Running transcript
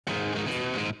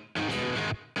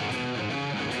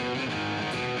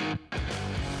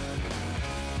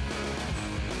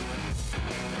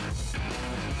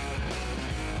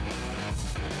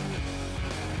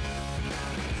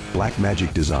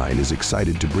Blackmagic Design is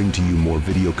excited to bring to you more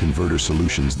video converter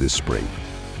solutions this spring.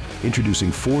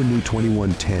 Introducing 4 new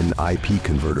 2110 IP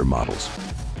converter models.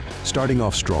 Starting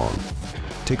off strong,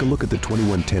 take a look at the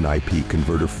 2110 IP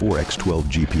Converter 4x12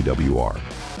 GPWR.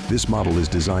 This model is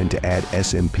designed to add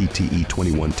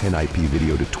SMPTE-2110 IP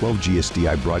video to 12G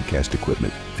SDI broadcast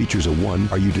equipment. Features a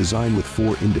 1RU design with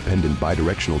 4 independent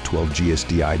bidirectional 12G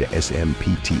SDI to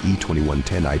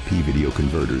SMPTE-2110 IP video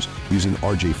converters using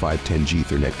RJ510G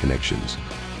Ethernet connections.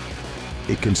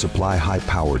 It can supply high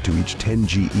power to each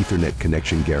 10G Ethernet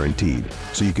connection guaranteed,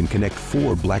 so you can connect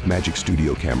 4 Blackmagic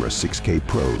Studio Camera 6K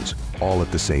Pros all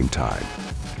at the same time.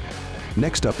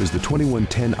 Next up is the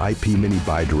 2110 IP Mini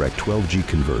Bidirect 12G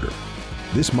converter.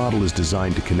 This model is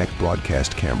designed to connect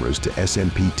broadcast cameras to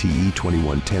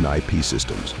SMPTE-2110 IP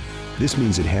systems. This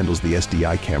means it handles the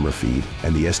SDI camera feed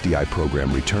and the SDI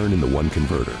program return in the one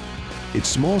converter. Its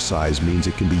small size means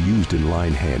it can be used in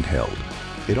line handheld.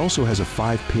 It also has a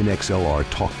 5-pin XLR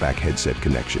TalkBack headset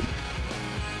connection.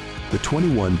 The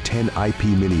 2110 IP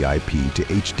Mini IP to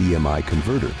HDMI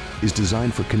converter is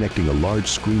designed for connecting a large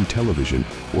screen television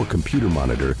or computer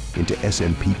monitor into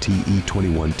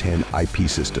SMPTE-2110 IP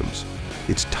systems.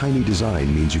 Its tiny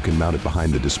design means you can mount it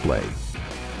behind the display.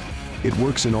 It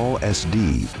works in all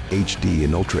SD, HD,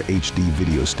 and Ultra HD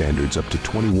video standards up to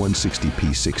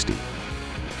 2160p 60.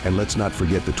 And let's not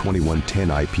forget the 2110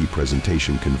 IP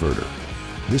presentation converter.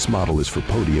 This model is for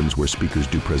podiums where speakers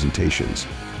do presentations.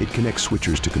 It connects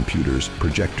switchers to computers,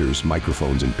 projectors,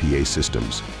 microphones, and PA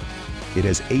systems. It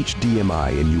has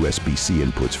HDMI and USB-C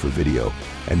inputs for video,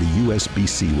 and the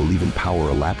USB-C will even power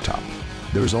a laptop.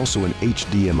 There is also an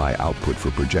HDMI output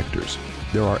for projectors.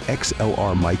 There are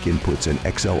XLR mic inputs and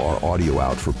XLR audio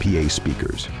out for PA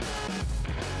speakers.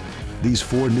 These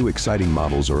 4 new exciting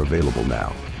models are available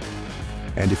now.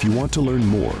 And if you want to learn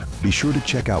more, be sure to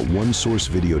check out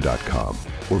onesourcevideo.com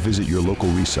or visit your local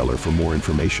reseller for more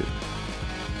information.